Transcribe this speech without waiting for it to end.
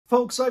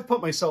Folks, I've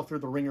put myself through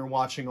the ringer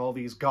watching all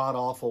these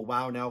god-awful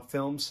Wownow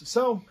films,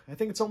 so I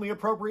think it's only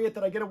appropriate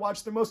that I get to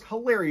watch their most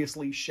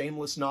hilariously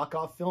shameless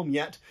knockoff film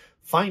yet,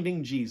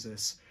 Finding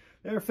Jesus.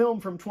 Their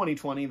film from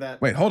 2020 that—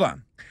 Wait, hold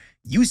on.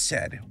 You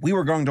said we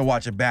were going to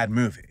watch a bad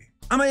movie.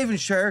 I'm not even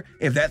sure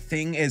if that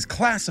thing is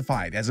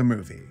classified as a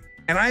movie.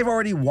 And I've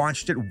already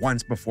watched it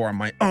once before on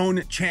my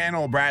own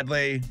channel,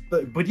 Bradley.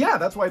 But yeah,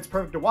 that's why it's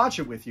perfect to watch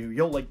it with you.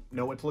 You'll,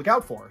 know what to look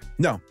out for.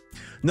 No,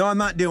 I'm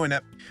not doing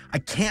it. I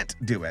can't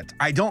do it.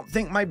 I don't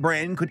think my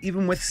brain could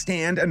even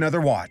withstand another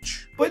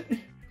watch. But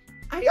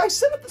I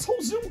set up this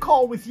whole Zoom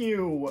call with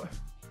you.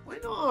 Why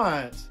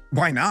not?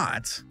 Why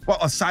not? Well,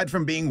 aside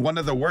from being one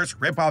of the worst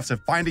ripoffs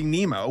of Finding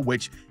Nemo,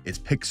 which is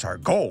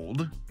Pixar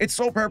gold, its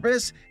sole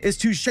purpose is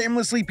to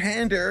shamelessly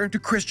pander to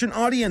Christian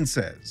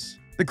audiences.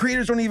 The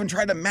creators don't even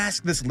try to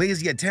mask this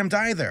lazy attempt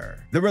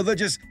either. The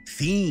religious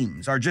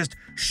themes are just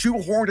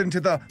shoehorned into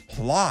the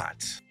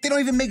plot. They don't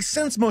even make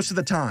sense most of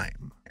the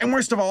time. And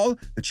worst of all,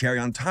 the cherry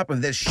on top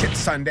of this shit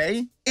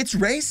sundae, it's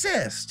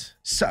racist.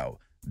 So,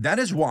 that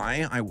is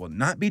why I will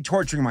not be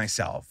torturing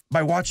myself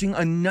by watching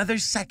another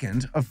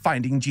second of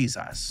Finding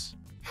Jesus.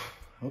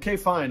 Okay,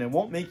 fine. I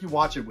won't make you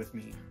watch it with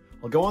me.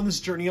 I'll go on this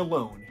journey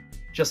alone,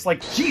 just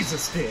like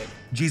Jesus did.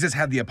 Jesus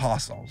had the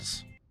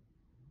apostles.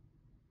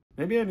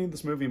 Maybe I need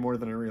this movie more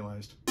than I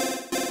realized.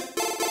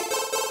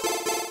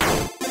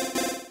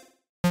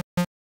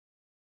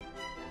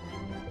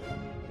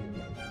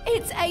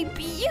 It's a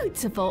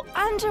beautiful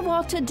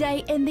underwater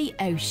day in the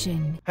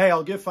ocean. Hey,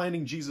 I'll give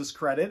Finding Jesus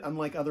credit.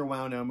 Unlike other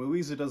Wownow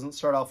movies, it doesn't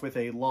start off with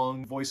a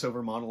long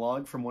voiceover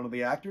monologue from one of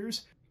the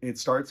actors. It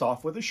starts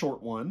off with a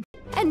short one.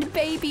 And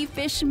baby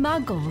fish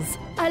Muggles,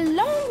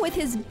 along with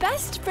his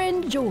best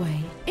friend Joy,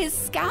 is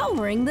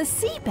scouring the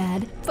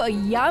seabed for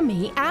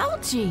yummy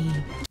algae.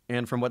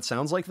 And from what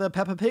sounds like the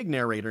Peppa Pig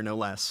narrator, no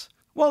less.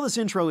 While this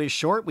intro is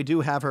short, we do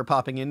have her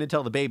popping in to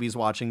tell the babies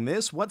watching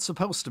this what's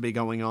supposed to be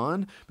going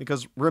on,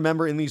 because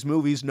remember, in these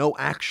movies, no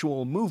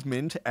actual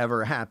movement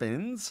ever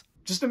happens.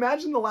 Just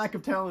imagine the lack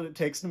of talent it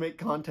takes to make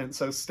content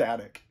so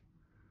static.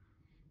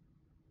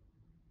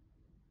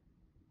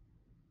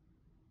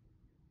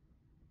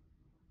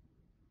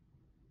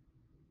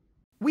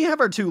 We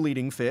have our two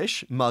leading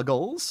fish,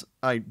 Muggles.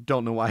 I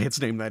don't know why it's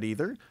named that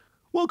either.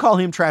 We'll call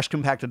him Trash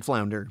Compacted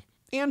Flounder.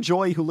 And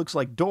Joy, who looks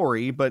like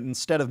Dory, but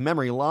instead of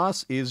memory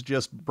loss, is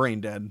just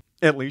brain dead.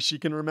 At least she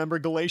can remember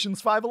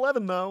Galatians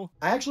 5:11, though.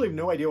 I actually have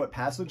no idea what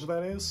passage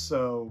that is,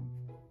 so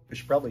I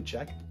should probably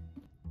check.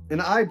 And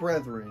I,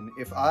 brethren,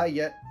 if I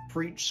yet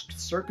preach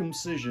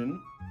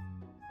circumcision...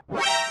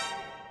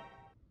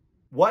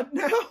 What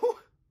now?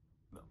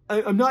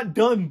 I'm not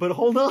done, but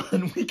hold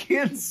on. We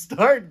can't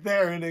start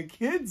there in a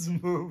kid's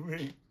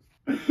movie.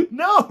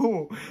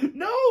 No!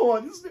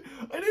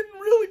 I didn't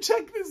really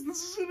check this.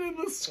 This isn't in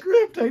the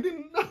script. I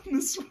didn't know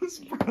this was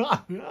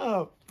brought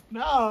up.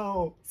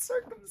 No.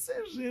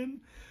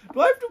 Circumcision. Do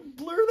I have to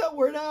blur that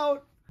word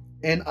out?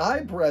 And I,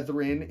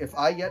 brethren, if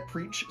I yet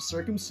preach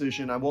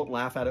circumcision, I won't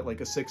laugh at it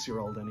like a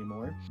 6-year-old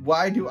anymore.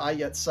 Why do I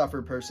yet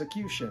suffer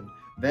persecution?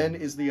 Then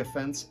is the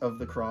offense of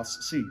the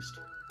cross ceased.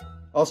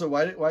 Also,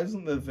 why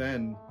isn't the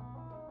then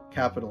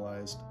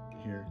capitalized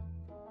here?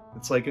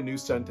 It's like a new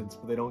sentence,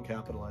 but they don't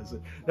capitalize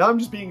it. Now I'm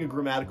just being a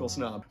grammatical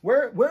snob.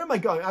 Where am I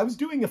going? I was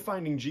doing a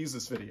Finding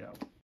Jesus video.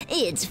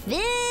 It's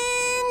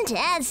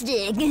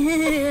fantastic.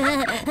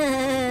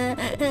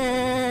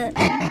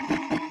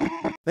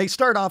 They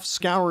start off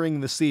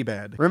scouring the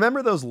seabed.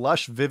 Remember those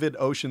lush, vivid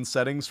ocean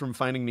settings from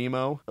Finding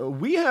Nemo?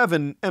 We have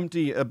an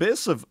empty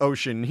abyss of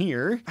ocean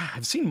here.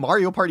 I've seen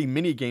Mario Party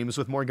minigames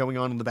with more going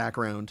on in the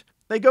background.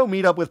 They go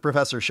meet up with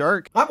Professor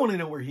Shark. I want to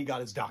know where he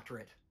got his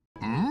doctorate.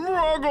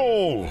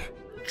 Muggle!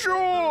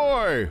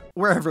 Joy!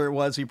 Wherever it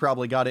was, he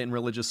probably got it in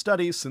religious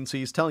studies, since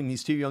he's telling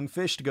these two young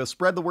fish to go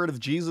spread the word of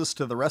Jesus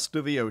to the rest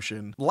of the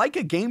ocean. Like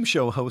a game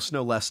show host,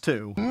 no less,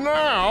 too.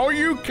 Now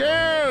you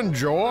can,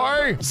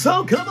 Joy!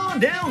 So come on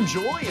down,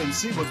 Joy, and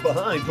see what's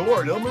behind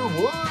door number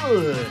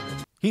 1.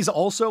 He's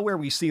also where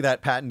we see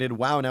that patented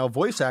Wownow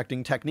voice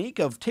acting technique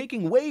of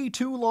taking way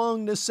too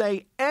long to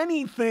say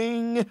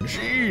anything.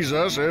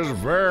 Jesus is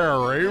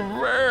very,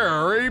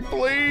 very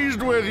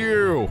pleased with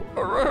you.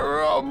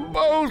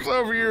 Both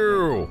of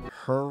you.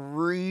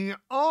 Hurry up!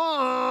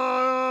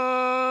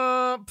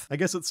 I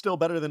guess it's still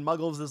better than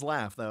Muggles'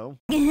 laugh, though.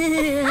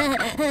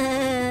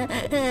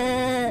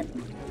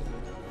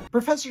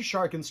 Professor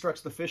Shark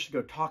instructs the fish to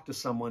go talk to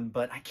someone,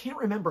 but I can't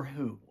remember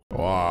who.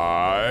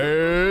 Why,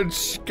 it's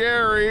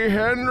Scary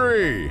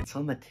Henry. It's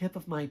on the tip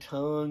of my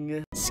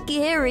tongue.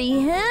 Scary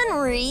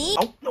Henry?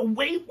 Oh, no,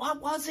 wait,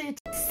 what was it?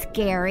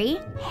 Scary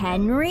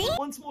Henry?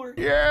 Once more.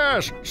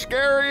 Yes,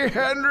 Scary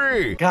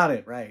Henry. Got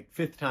it, right.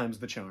 5th time's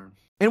the charm.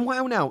 And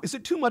Wownow, is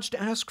it too much to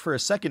ask for a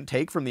second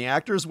take from the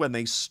actors when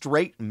they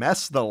straight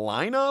mess the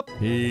lineup?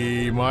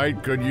 He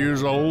could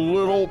use a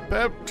little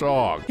pep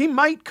talk.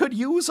 Could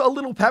use a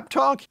little pep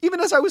talk? Even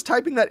as I was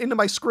typing that into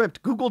my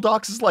script, Google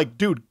Docs is like,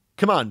 dude,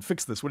 come on,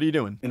 fix this. What are you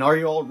doing? And are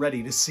you all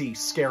ready to see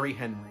Scary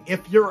Henry?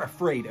 If you're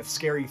afraid of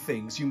scary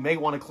things, you may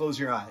want to close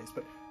your eyes,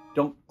 but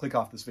don't click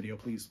off this video,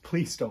 please.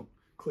 Please don't.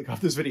 click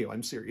off this video.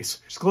 I'm serious.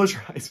 Just close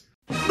your eyes.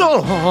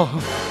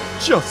 Oh,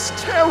 just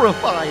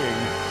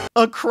terrifying.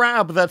 A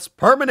crab that's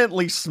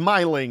permanently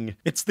smiling.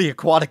 It's the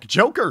aquatic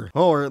Joker.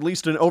 Or at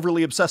least an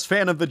overly obsessed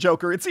fan of the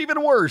Joker. It's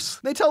even worse.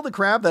 They tell the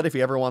crab that if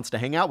he ever wants to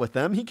hang out with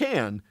them, he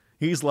can.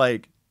 He's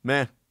like,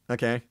 meh,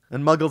 okay.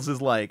 And Muggles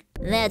is like,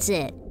 That's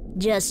it.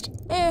 Just,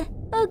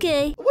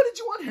 okay. What did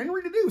you want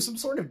Henry to do? Some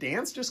sort of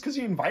dance just because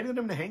you invited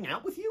him to hang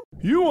out with you?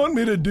 You want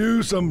me to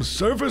do some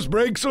surface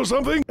breaks or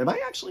something? Am I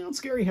actually on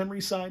Scary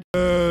Henry's side?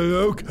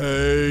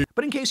 Okay.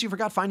 But in case you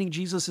forgot, Finding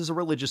Jesus is a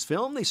religious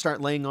film. They start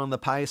laying on the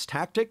pious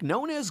tactic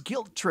known as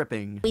guilt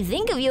tripping. We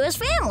think of you as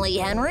family,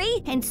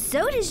 Henry. And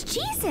so does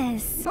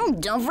Jesus. Oh,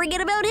 don't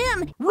forget about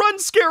him. Run,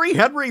 Scary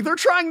Henry! They're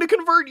trying to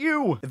convert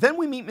you! Then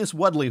we meet Miss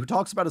Wudley, who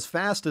talks about as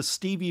fast as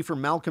Stevie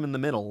from Malcolm in the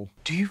Middle.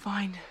 Do you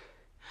find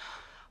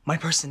my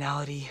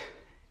personality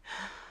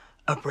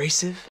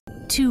abrasive?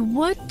 To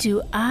what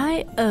do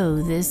I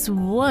owe this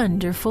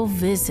wonderful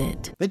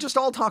visit? They just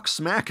all talk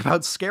smack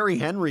about Scary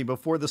Henry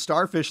before the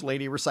starfish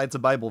lady recites a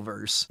Bible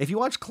verse. If you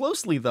watch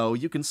closely, though,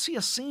 you can see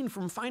a scene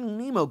from Finding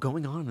Nemo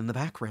going on in the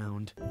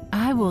background.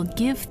 I will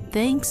give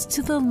thanks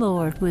to the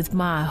Lord with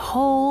my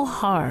whole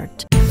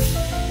heart.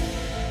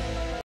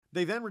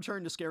 They then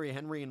return to Scary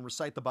Henry and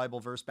recite the Bible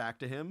verse back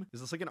to him.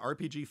 Is this like an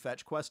RPG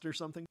fetch quest or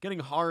something? Getting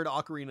hard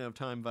Ocarina of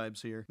Time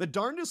vibes here. The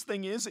darndest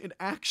thing is, it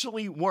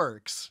actually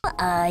works.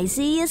 I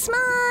see a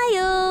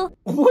smile.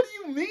 What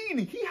do you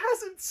mean? He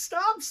hasn't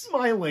stopped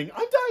smiling.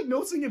 I'm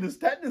diagnosing it as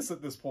tetanus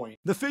at this point.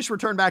 The fish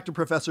return back to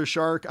Professor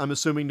Shark, I'm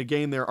assuming to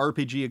gain their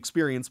RPG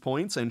experience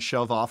points and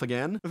shove off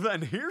again.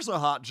 Then here's a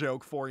hot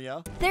joke for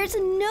you. There's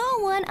no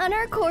one on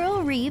our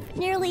coral reef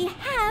nearly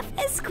half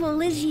as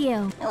cool as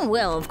you.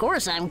 Well, of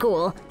course I'm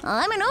cool.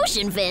 I'm an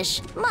ocean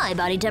fish. My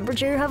body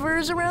temperature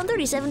hovers around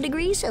 37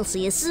 degrees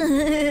Celsius. Could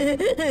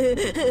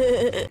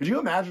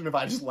you imagine if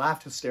I just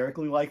laughed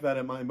hysterically like that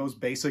at my most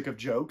basic of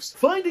jokes?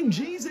 Finding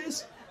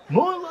Jesus?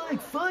 More like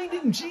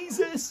Finding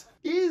Jesus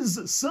is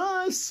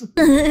sus.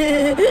 Are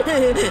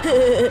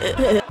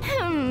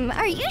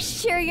you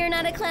sure you're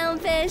not a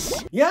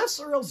clownfish? Yes,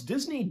 or else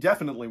Disney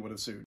definitely would have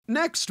sued.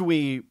 Next,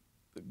 we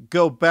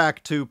go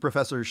back to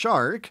Professor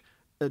Shark.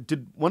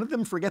 Did one of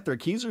them forget their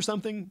keys or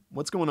something?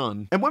 What's going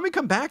on? And when we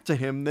come back to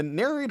him, the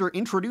narrator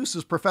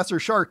introduces Professor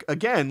Shark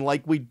again,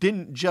 like we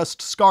didn't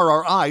just scar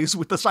our eyes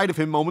with the sight of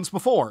him moments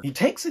before. He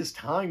takes his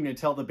time to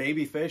tell the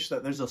baby fish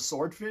that there's a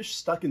swordfish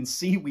stuck in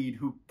seaweed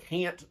who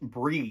can't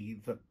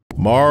breathe.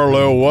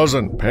 Marlowe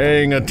wasn't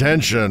paying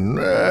attention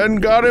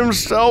and got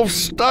himself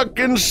stuck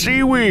in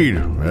seaweed.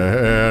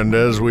 And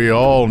as we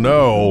all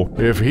know,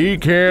 if he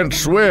can't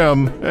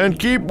swim and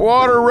keep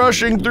water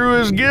rushing through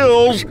his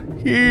gills,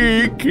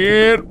 he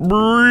can't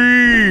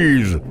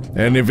breathe.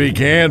 And if he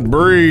can't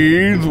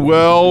breathe,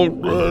 well,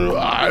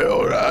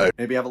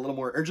 Maybe have a little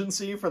more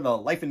urgency for the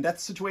life and death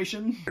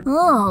situation?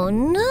 Oh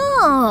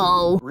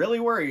no! Really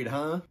worried,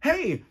 huh?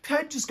 Hey,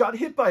 Ted just got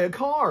hit by a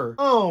car.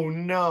 Oh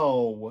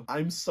no.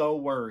 I'm so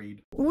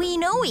worried. We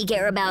know we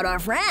care about our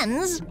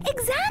friends.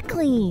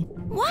 Exactly.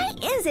 Why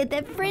is it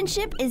that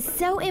friendship is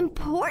so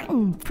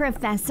important,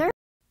 Professor?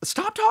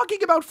 Stop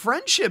talking about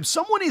friendship.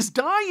 Someone is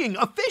dying.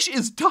 A fish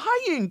is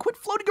dying. Quit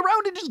floating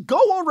around and just go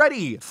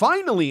already.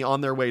 Finally,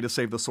 on their way to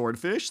save the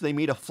swordfish, they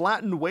meet a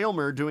flattened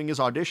whalemer doing his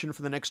audition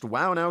for the next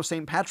Wownow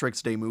St.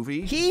 Patrick's Day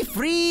movie. He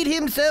freed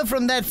himself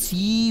from that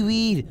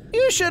seaweed.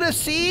 You should have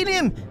seen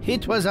him.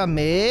 It was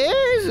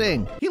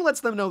amazing. He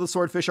lets them know the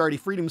swordfish already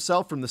freed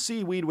himself from the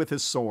seaweed with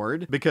his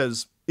sword,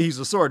 because he's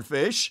a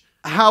swordfish.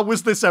 How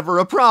was this ever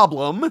a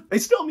problem? They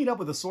still meet up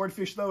with the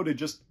swordfish, though, to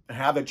just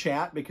have a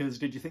chat, because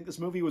did you think this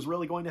movie was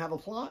really going to have a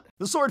plot?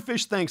 The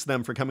swordfish thanks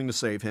them for coming to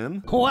save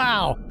him.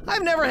 Wow,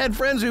 I've never had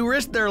friends who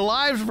risked their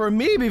lives for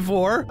me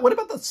before. What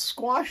about the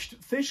squashed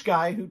fish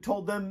guy who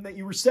told them that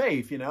you were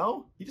safe, you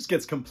know? He just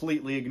gets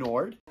completely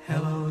ignored.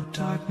 Hello,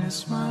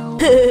 darkness, my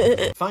old...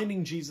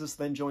 Finding Jesus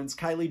then joins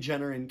Kylie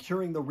Jenner in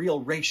curing the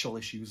real racial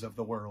issues of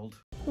the world.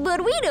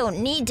 But we don't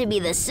need to be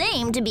the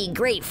same to be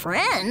great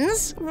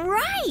friends.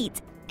 Right!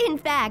 In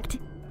fact,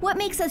 what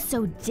makes us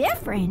so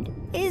different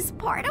is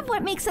part of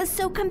what makes us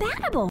so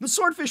compatible. The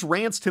swordfish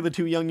rants to the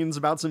two youngins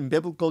about some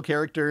biblical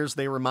characters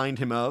they remind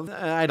him of.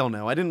 I don't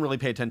know. I didn't really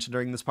pay attention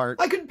during this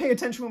part. I couldn't pay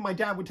attention when my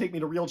dad would take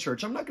me to real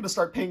church. I'm not going to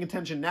start paying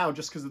attention now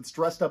just because it's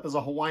dressed up as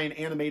a Hawaiian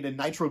animated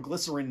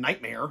nitroglycerin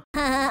nightmare.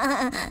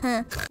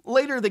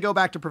 Later, they go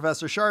back to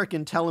Professor Shark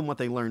and tell him what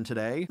they learned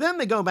today. Then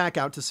they go back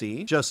out to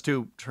sea, just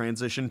to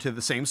transition to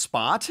the same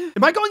spot.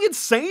 Am I going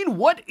insane?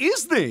 What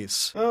is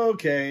this?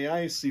 Okay,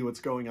 I see what's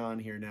going on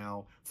here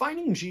now.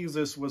 Finding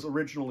Jesus was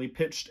originally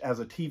pitched as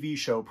a TV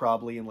show,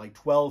 probably in like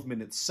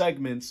 12-minute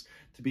segments,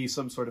 to be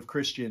some sort of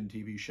Christian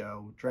TV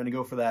show. Trying to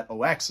go for that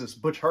Oaxis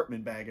Butch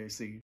Hartman bag, I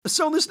see.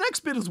 So this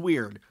next bit is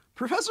weird.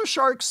 Professor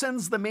Shark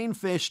sends the main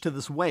fish to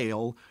this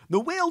whale.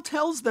 The whale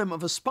tells them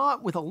of a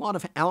spot with a lot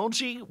of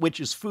algae, which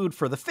is food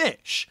for the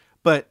fish.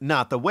 but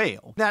not the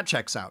whale. That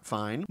checks out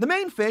fine. The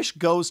main fish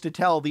goes to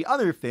tell the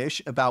other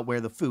fish about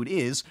where the food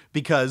is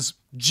because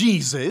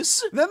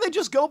Jesus. Then they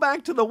just go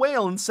back to the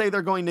whale and say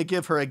they're going to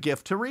give her a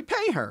gift to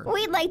repay her.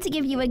 We'd like to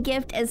give you a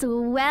gift as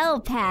well,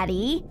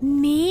 Patty.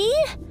 Me?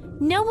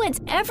 No one's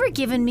ever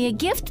given me a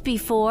gift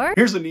before.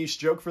 Here's a niche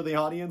joke for the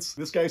audience.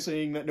 This guy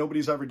saying that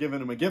nobody's ever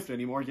given him a gift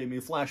anymore gave me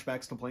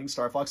flashbacks to playing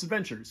Star Fox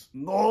Adventures.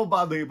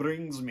 Nobody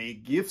brings me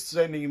gifts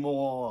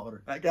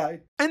anymore. That guy.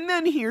 And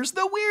then here's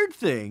the weird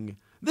thing.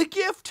 The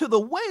gift to the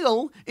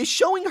whale is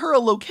showing her a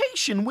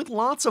location with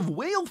lots of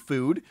whale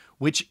food,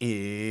 which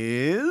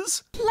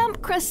is...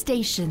 Plump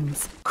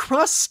crustaceans.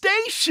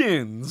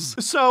 Crustaceans!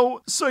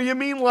 So you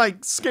mean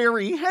like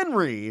Scary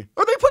Henry?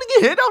 Are they putting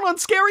a hit out on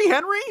Scary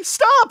Henry?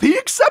 Stop! He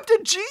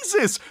accepted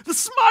Jesus! The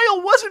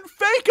smile wasn't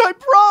fake, I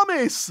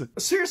promise!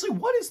 Seriously,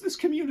 what is this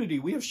community?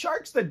 We have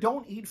sharks that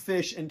don't eat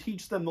fish and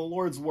teach them the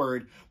Lord's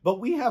word,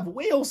 but we have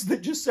whales that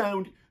just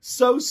sound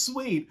so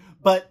sweet,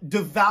 but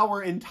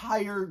devour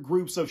entire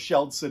groups of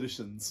shelled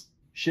citizens.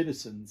 Shelled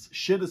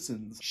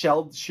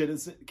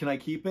citizen. Can I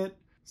keep it?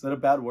 Is that a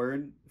bad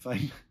word? If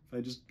I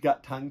just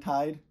got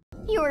tongue-tied?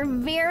 Your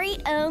very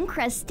own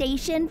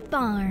crustacean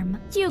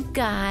farm. You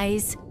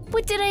guys,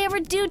 what did I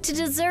ever do to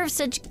deserve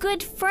such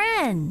good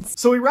friends?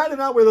 So we ratted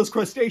out where those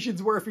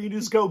crustaceans were for you to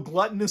just go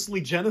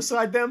gluttonously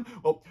genocide them?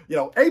 Well,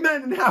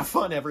 amen and have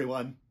fun,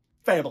 everyone.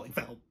 Family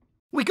film.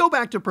 We go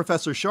back to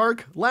Professor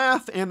Shark,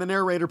 laugh, and the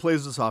narrator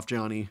plays us off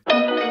Johnny.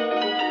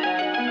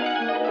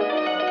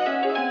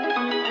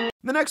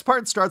 The next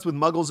part starts with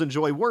Muggles and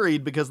Joy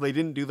worried because they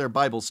didn't do their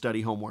Bible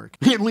study homework.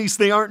 At least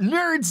they aren't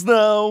nerds,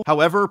 though!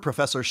 However,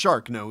 Professor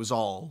Shark knows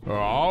all.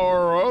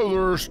 Our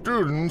other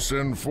students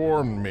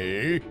informed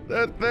me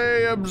that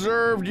they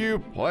observed you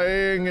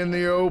playing in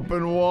the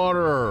open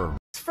water.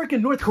 It's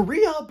freaking North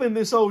Korea up in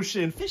this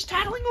ocean. Fish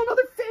tattling on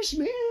other fish,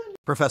 man.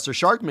 Professor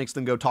Shark makes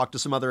them go talk to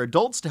some other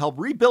adults to help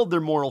rebuild their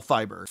moral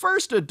fiber.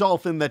 First, a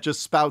dolphin that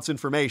just spouts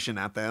information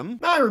at them.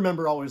 I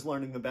remember always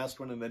learning the best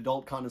when an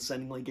adult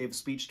condescendingly gave a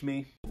speech to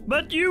me.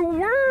 But you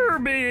were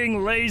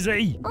being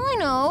lazy. I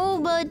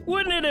know, but...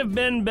 Wouldn't it have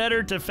been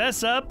better to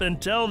fess up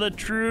and tell the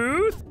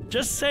truth?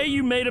 Just say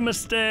you made a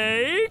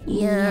mistake?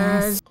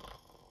 Yes.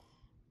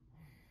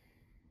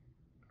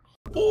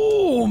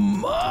 Oh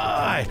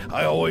my!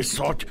 I always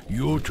thought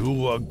you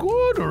two were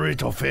good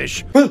little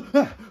fish.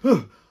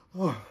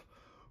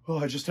 Oh,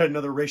 I just had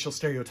another racial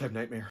stereotype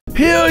nightmare.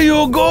 Here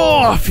you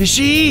go,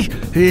 fishy.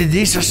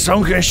 This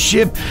sunken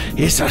ship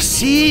is a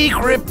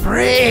secret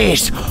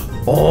place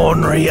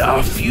only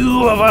a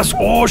few of us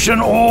ocean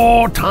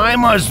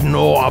old-timers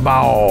know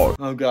about.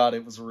 Oh god,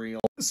 it was real.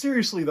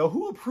 Seriously though,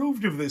 who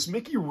approved of this?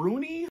 Mickey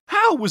Rooney?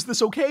 How was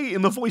this okay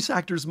in the voice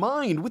actor's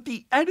mind, with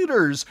the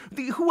editors,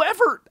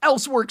 whoever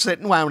else works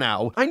at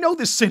Wownow? I know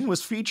this sin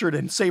was featured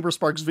in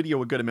Saberspark's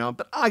video a good amount,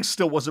 but I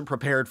still wasn't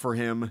prepared for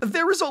him.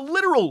 There is a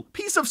literal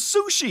piece of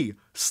sushi,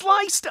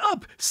 sliced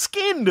up,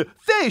 skinned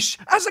fish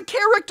as a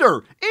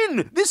character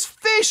in this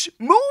fish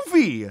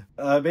movie.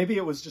 Maybe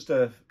it was just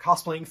a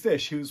cosplaying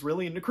fish who's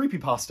really into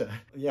creepypasta.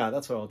 Yeah,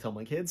 that's what I'll tell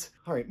my kids.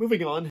 All right,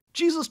 moving on.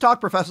 Jesus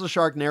Talk, Professor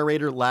Shark,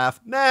 narrator, laugh.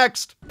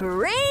 Next.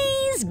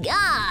 Praise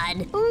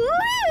God.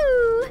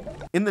 Woo!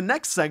 In the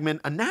next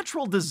segment, a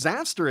natural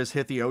disaster has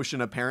hit the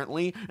ocean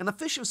apparently, and the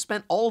fish have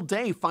spent all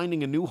day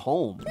finding a new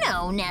home.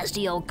 No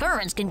nasty old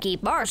currents can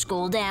keep our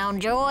school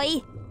down,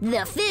 Joy.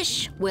 The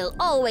fish will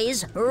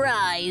always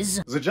rise.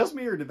 Is it just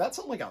me, or did that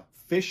sound like a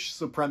fish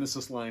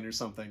supremacist line or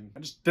something? I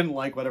just didn't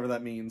like whatever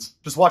that means.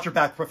 Just watch your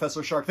back,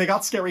 Professor Shark. They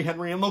got Scary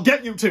Henry and they'll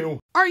get you too.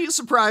 Are you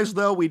surprised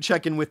though? We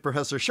check in with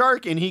Professor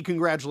Shark and he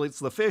congratulates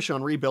the fish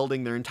on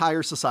rebuilding their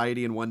entire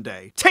society in one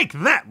day. Take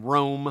that,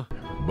 Rome!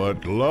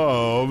 But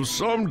love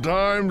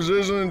sometimes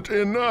isn't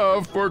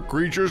enough for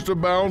creatures to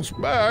bounce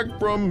back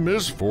from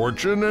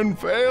misfortune and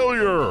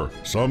failure.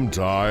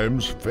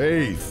 Sometimes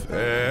faith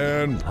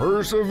and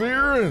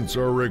perseverance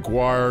are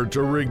required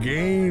to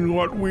regain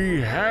what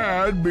we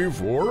had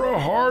before a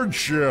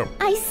hardship.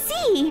 I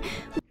see.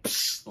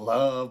 Psh,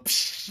 love,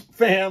 psh,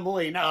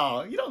 family.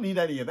 No, you don't need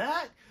any of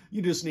that.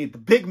 You just need the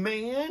big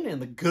man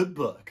and the good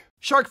book.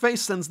 Sharkface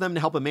sends them to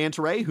help a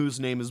manta ray whose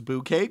name is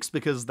Boo Cakes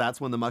because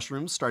that's when the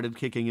mushrooms started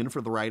kicking in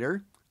for the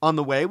writer. On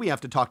the way, we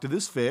have to talk to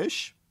this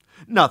fish.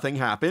 Nothing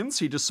happens,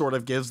 he just sort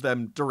of gives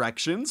them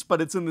directions,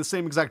 but it's in the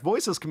same exact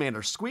voice as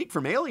Commander Squeak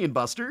from Alien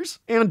Busters.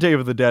 And Day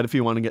of the Dead if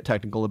you want to get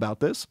technical about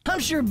this. I'm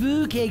sure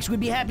Boo Cakes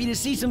would be happy to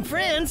see some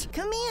friends.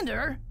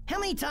 Commander, how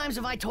many times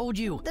have I told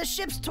you? The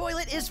ship's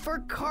toilet is for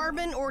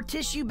carbon or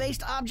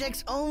tissue-based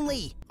objects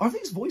only. Are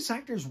these voice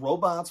actors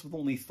robots with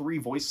only 3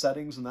 voice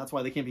settings and that's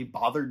why they can't be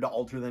bothered to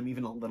alter them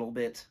even a little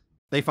bit?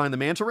 They find the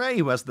manta ray,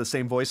 who has the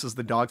same voice as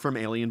the dog from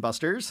Alien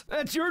Busters.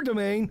 That's your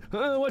domain.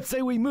 Let's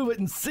say we move it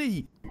and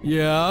see.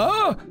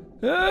 Yeah?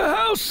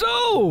 How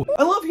so?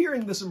 I love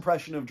hearing this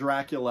impression of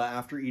Dracula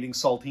after eating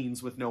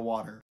saltines with no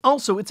water.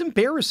 Also, it's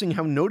embarrassing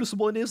how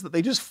noticeable it is that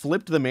they just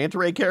flipped the manta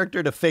ray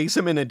character to face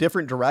him in a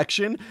different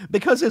direction,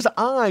 because his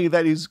eye,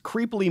 that is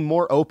creepily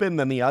more open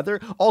than the other,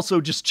 also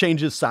just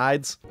changes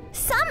sides.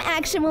 Some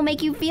action will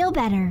make you feel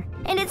better,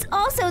 and it's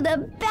also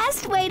the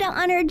best way to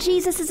honor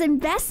Jesus'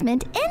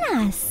 investment in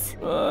us.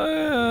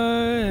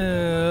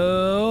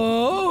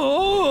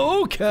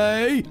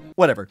 Okay.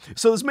 Whatever.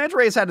 So this manta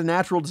ray has had a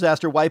natural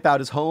disaster wipe out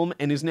his home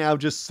and is now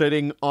just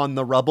sitting on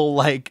the rubble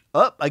like,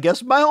 oh, I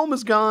guess my home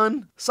is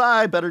gone.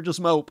 Sigh, better just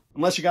mope.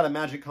 Unless you got a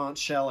magic conch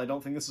shell, I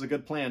don't think this is a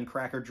good plan,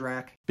 Cracker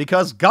Drac.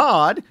 Because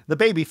God, the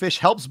baby fish,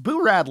 helps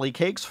Boo Radley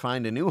Cakes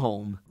find a new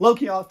home.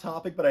 Low-key off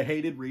topic, but I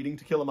hated reading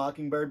To Kill a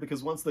Mockingbird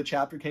because once the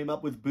chapter came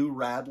up with Boo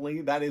Radley,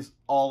 that is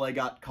all I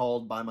got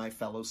called by my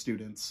fellow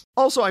students.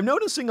 Also, I'm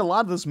noticing a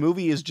lot of this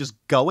movie is just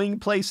going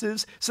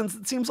places, since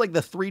it seems like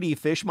the 3D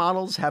fish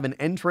models have an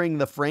entering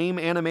the frame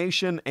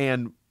animation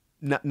and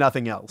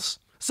nothing else.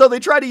 So they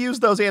try to use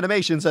those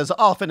animations as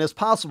often as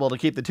possible to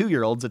keep the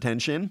 2-year-old's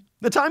attention.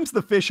 The times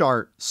the fish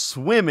are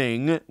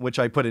swimming, which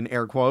I put in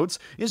air quotes,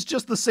 is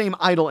just the same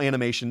idle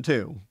animation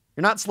too.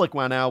 You're not slick,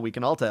 Wownow, we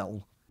can all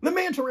tell. The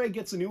manta ray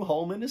gets a new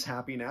home and is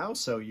happy now,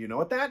 so you know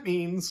what that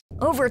means.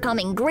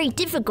 Overcoming great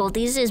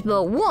difficulties is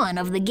but one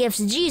of the gifts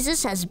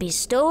Jesus has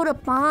bestowed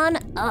upon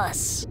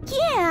us.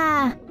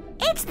 Yeah,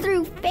 it's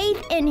through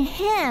faith in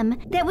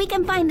Him that we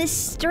can find the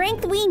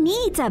strength we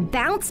need to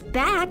bounce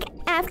back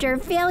after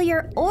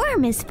failure or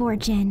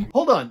misfortune.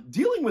 Hold on,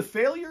 dealing with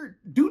failure?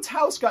 Dude's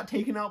house got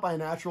taken out by a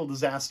natural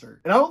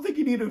disaster. And I don't think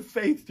he needed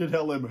faith to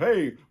tell him,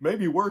 hey,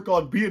 maybe work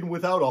on being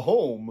without a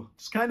home.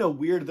 It's kind of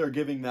weird they're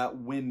giving that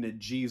win to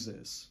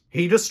Jesus.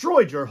 He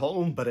destroyed your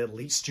home, but at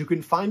least you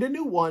can find a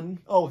new one.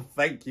 Oh,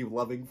 thank you,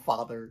 loving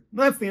Father.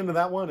 That's the end of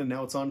that one, and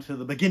now it's on to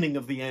the beginning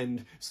of the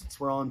end, since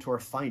we're on to our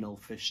final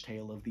fish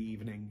tale of the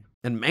evening.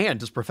 And man,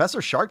 does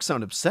Professor Shark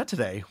sound upset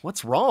today?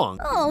 What's wrong?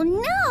 Oh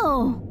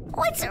no!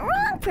 What's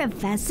wrong,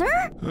 Professor?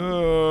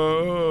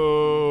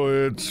 Oh,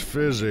 it's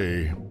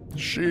Fizzy.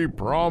 She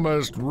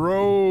promised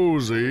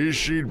Rosie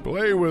she'd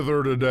play with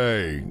her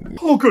today.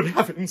 Oh, good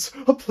heavens,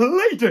 a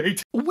play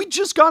date! We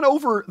just got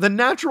over the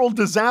natural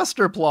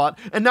disaster plot,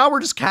 and now we're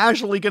just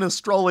casually gonna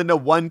stroll into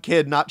one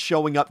kid not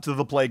showing up to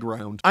the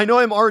playground. I know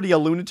I'm already a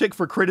lunatic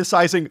for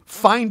criticizing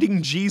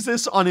Finding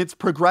Jesus on its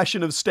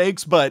progression of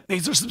stakes, but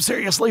these are some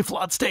seriously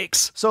flawed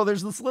stakes. So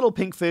there's this little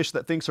pink fish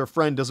that thinks her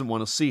friend doesn't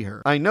want to see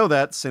her. I know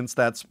that since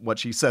that's what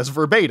she says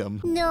verbatim.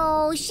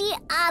 No, she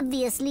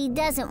obviously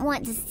doesn't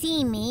want to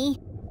see me.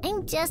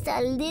 I'm just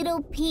a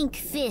little pink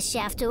fish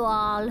after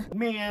all.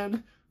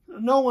 Man,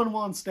 no one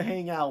wants to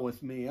hang out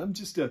with me. I'm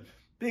just a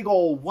big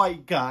old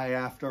white guy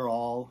after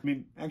all. I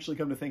mean, actually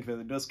come to think of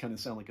it, it does kind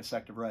of sound like a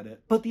sect of Reddit.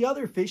 But the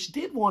other fish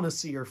did want to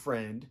see her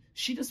friend.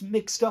 She just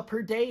mixed up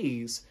her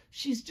days.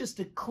 She's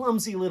just a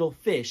clumsy little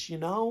fish, you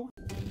know?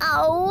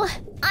 Oh,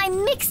 I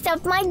mixed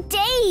up my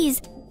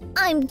days.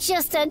 I'm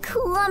just a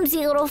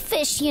clumsy little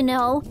fish, you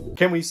know.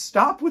 Can we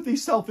stop with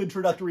these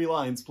self-introductory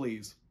lines,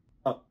 please?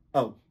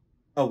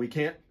 Oh, we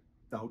can't?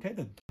 Okay,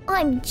 then.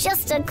 I'm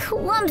just a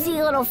clumsy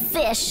little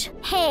fish.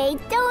 Hey,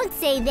 don't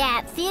say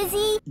that,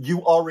 Fizzy.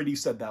 You already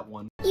said that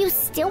one. You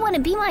still want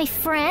to be my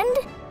friend?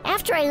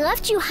 After I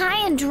left you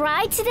high and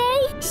dry today?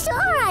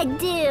 Sure I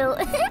do.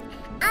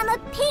 I'm a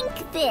pink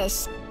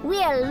fish.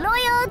 We're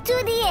loyal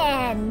to the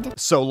end.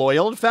 So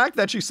loyal, in fact,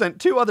 that she sent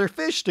 2 other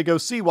fish to go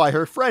see why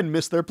her friend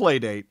missed their play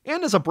date.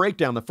 And as a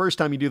breakdown the first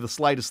time you do the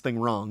slightest thing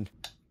wrong.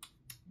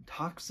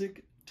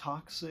 Toxic.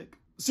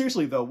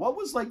 Seriously though, what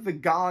was like the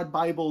God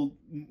Bible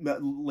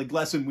like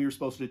lesson we were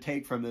supposed to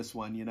take from this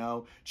one, you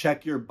know?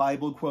 Check your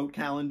Bible quote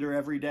calendar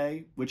every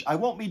day, which I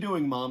won't be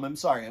doing, Mom. I'm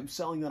sorry. I'm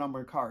selling that on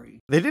Mercari.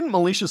 They didn't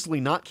maliciously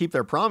not keep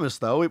their promise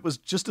though. It was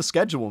just a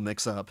schedule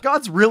mix-up.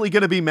 God's really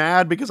gonna be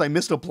mad because I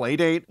missed a play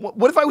date?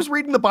 What if I was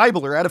reading the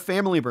Bible or had a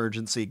family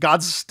emergency?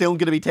 God's still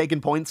gonna be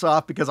taking points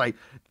off because I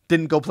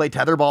didn't go play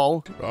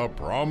tetherball? A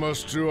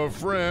promise to a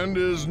friend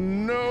is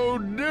no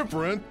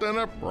different than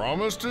a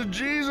promise to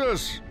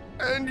Jesus.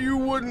 And you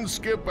wouldn't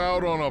skip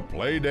out on a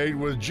play date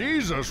with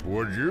Jesus,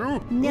 would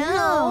you?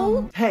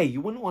 No. Hey,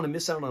 you wouldn't want to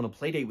miss out on a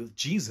play date with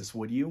Jesus,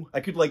 would you? I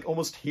could like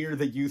almost hear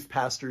the youth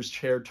pastor's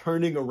chair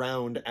turning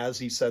around as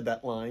he said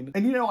that line.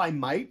 And you know, I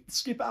might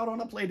skip out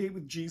on a play date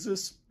with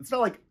Jesus. It's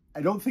not like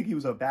I don't think he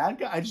was a bad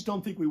guy. I just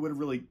don't think we would have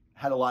really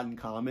had a lot in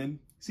common.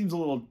 Seems a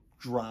little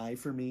dry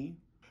for me.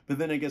 But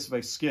then I guess if I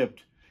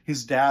skipped,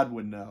 his dad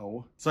would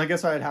know. So I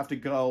guess I'd have to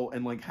go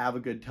and like have a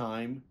good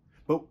time.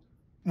 But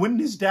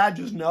wouldn't his dad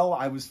just know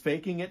I was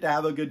faking it to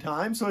have a good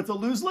time? So it's a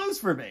lose-lose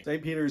for me.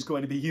 St. Peter is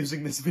going to be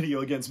using this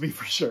video against me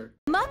for sure.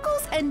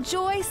 Muggles and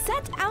Joy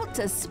set out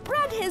to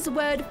spread his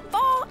word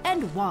far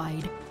and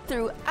wide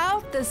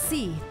throughout the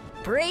sea.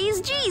 Praise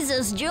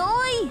Jesus,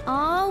 Joy!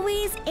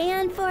 Always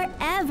and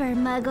forever,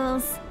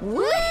 Muggles.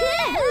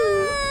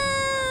 Woohoo!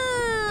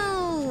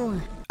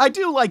 I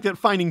do like that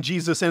Finding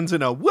Jesus ends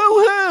in a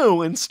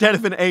woohoo instead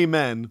of an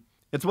amen.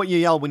 It's what you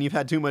yell when you've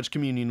had too much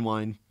communion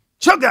wine.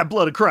 Chug that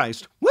blood of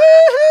Christ!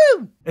 Woohoo!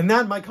 him. And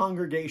that, my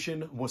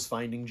congregation, was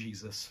Finding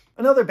Jesus.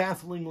 Another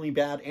bafflingly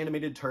bad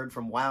animated turd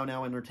from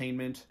Wownow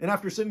Entertainment. And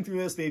after sitting through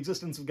this, the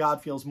existence of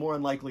God feels more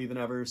unlikely than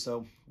ever.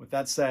 So with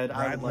that said,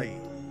 Bradley.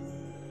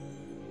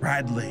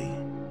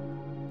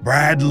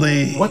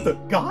 What the?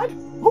 God?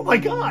 Oh my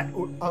God!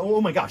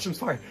 Oh my gosh, I'm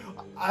sorry.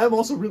 I'm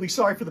also really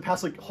sorry for the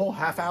past, whole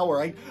half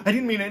hour. I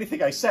didn't mean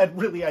anything I said,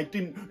 really. I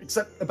didn't,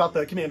 except about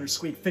the Commander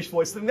Squeak fish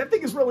voice thing. That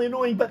thing is really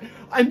annoying, but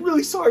I'm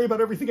really sorry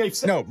about everything I've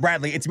said. No,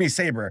 Bradley, it's me,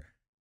 Saber.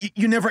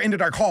 You never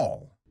ended our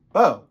call.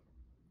 Oh,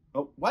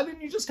 why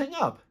didn't you just hang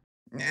up?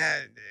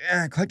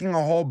 Clicking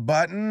a whole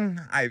button?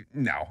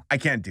 No, I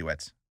can't do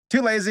it.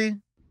 Too lazy.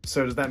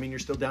 So does that mean you're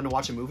still down to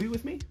watch a movie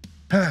with me?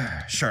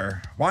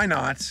 Sure, why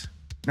not?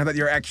 Now that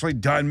you're actually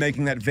done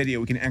making that video,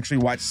 we can actually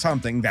watch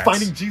something that's...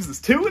 Finding Jesus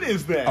 2 it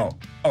is then!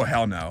 Oh,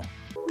 hell no.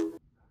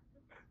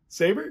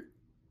 Saber?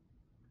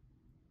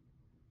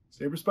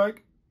 Saberspark?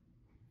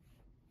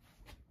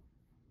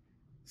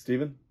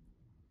 Steven?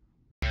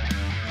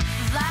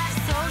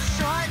 Life's so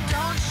short,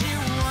 don't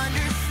you